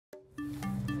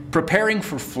Preparing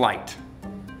for flight.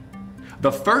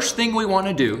 The first thing we want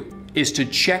to do is to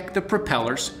check the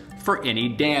propellers for any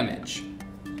damage.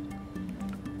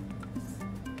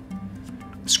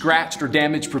 Scratched or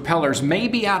damaged propellers may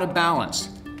be out of balance,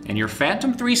 and your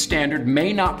Phantom 3 standard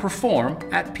may not perform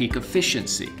at peak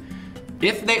efficiency.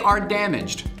 If they are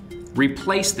damaged,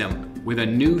 replace them with a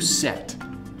new set.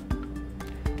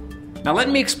 Now let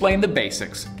me explain the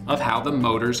basics of how the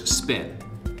motors spin.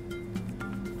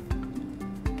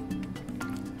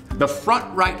 The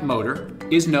front right motor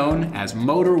is known as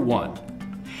motor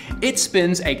 1. It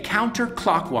spins a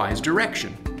counterclockwise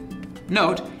direction.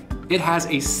 Note, it has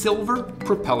a silver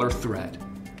propeller thread.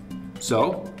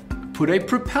 So, put a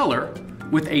propeller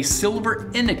with a silver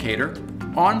indicator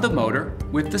on the motor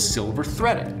with the silver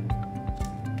threading.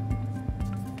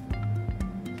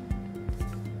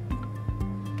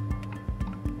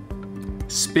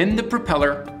 Spin the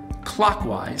propeller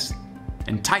clockwise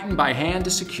and tighten by hand to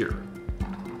secure.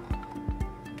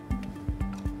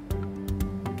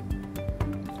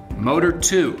 Motor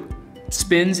 2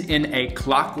 spins in a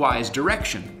clockwise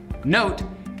direction. Note,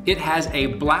 it has a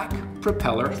black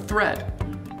propeller thread.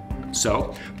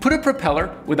 So, put a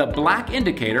propeller with a black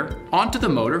indicator onto the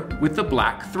motor with the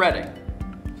black threading.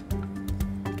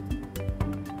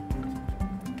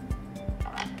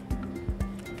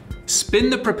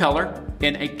 Spin the propeller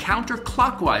in a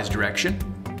counterclockwise direction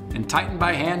and tighten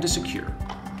by hand to secure.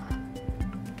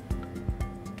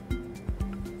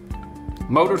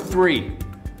 Motor 3,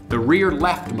 the rear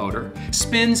left motor,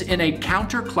 spins in a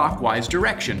counterclockwise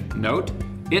direction. Note,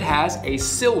 it has a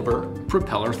silver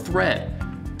propeller thread.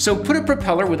 So put a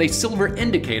propeller with a silver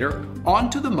indicator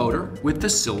onto the motor with the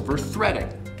silver threading.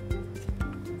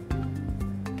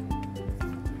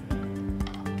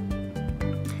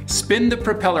 Spin the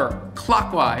propeller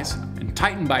clockwise and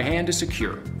tighten by hand to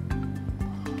secure.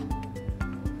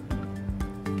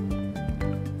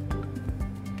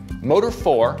 Motor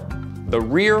 4, the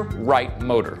rear right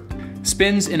motor,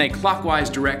 spins in a clockwise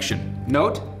direction.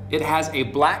 Note, it has a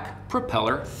black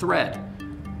propeller thread.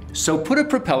 So put a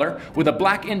propeller with a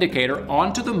black indicator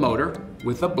onto the motor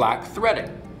with a black threading.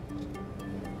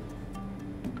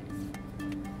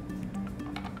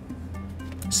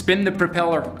 Spin the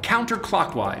propeller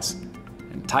counterclockwise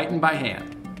and tighten by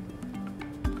hand.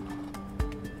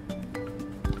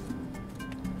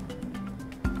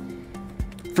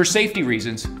 For safety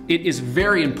reasons, it is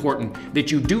very important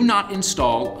that you do not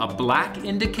install a black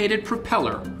indicated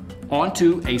propeller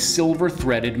onto a silver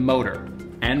threaded motor,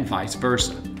 and vice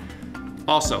versa.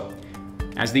 Also,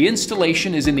 as the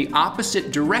installation is in the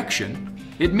opposite direction,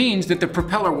 it means that the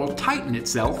propeller will tighten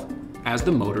itself as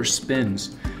the motor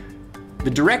spins. The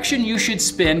direction you should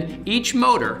spin each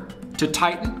motor to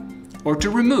tighten or to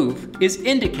remove is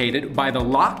indicated by the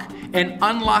lock and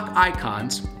unlock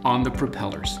icons on the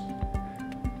propellers.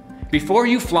 Before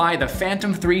you fly the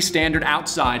Phantom 3 standard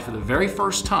outside for the very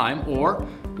first time, or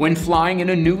when flying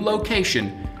in a new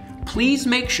location, please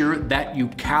make sure that you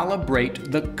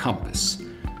calibrate the compass.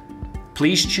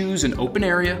 Please choose an open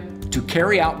area to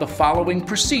carry out the following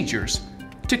procedures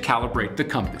to calibrate the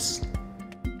compass.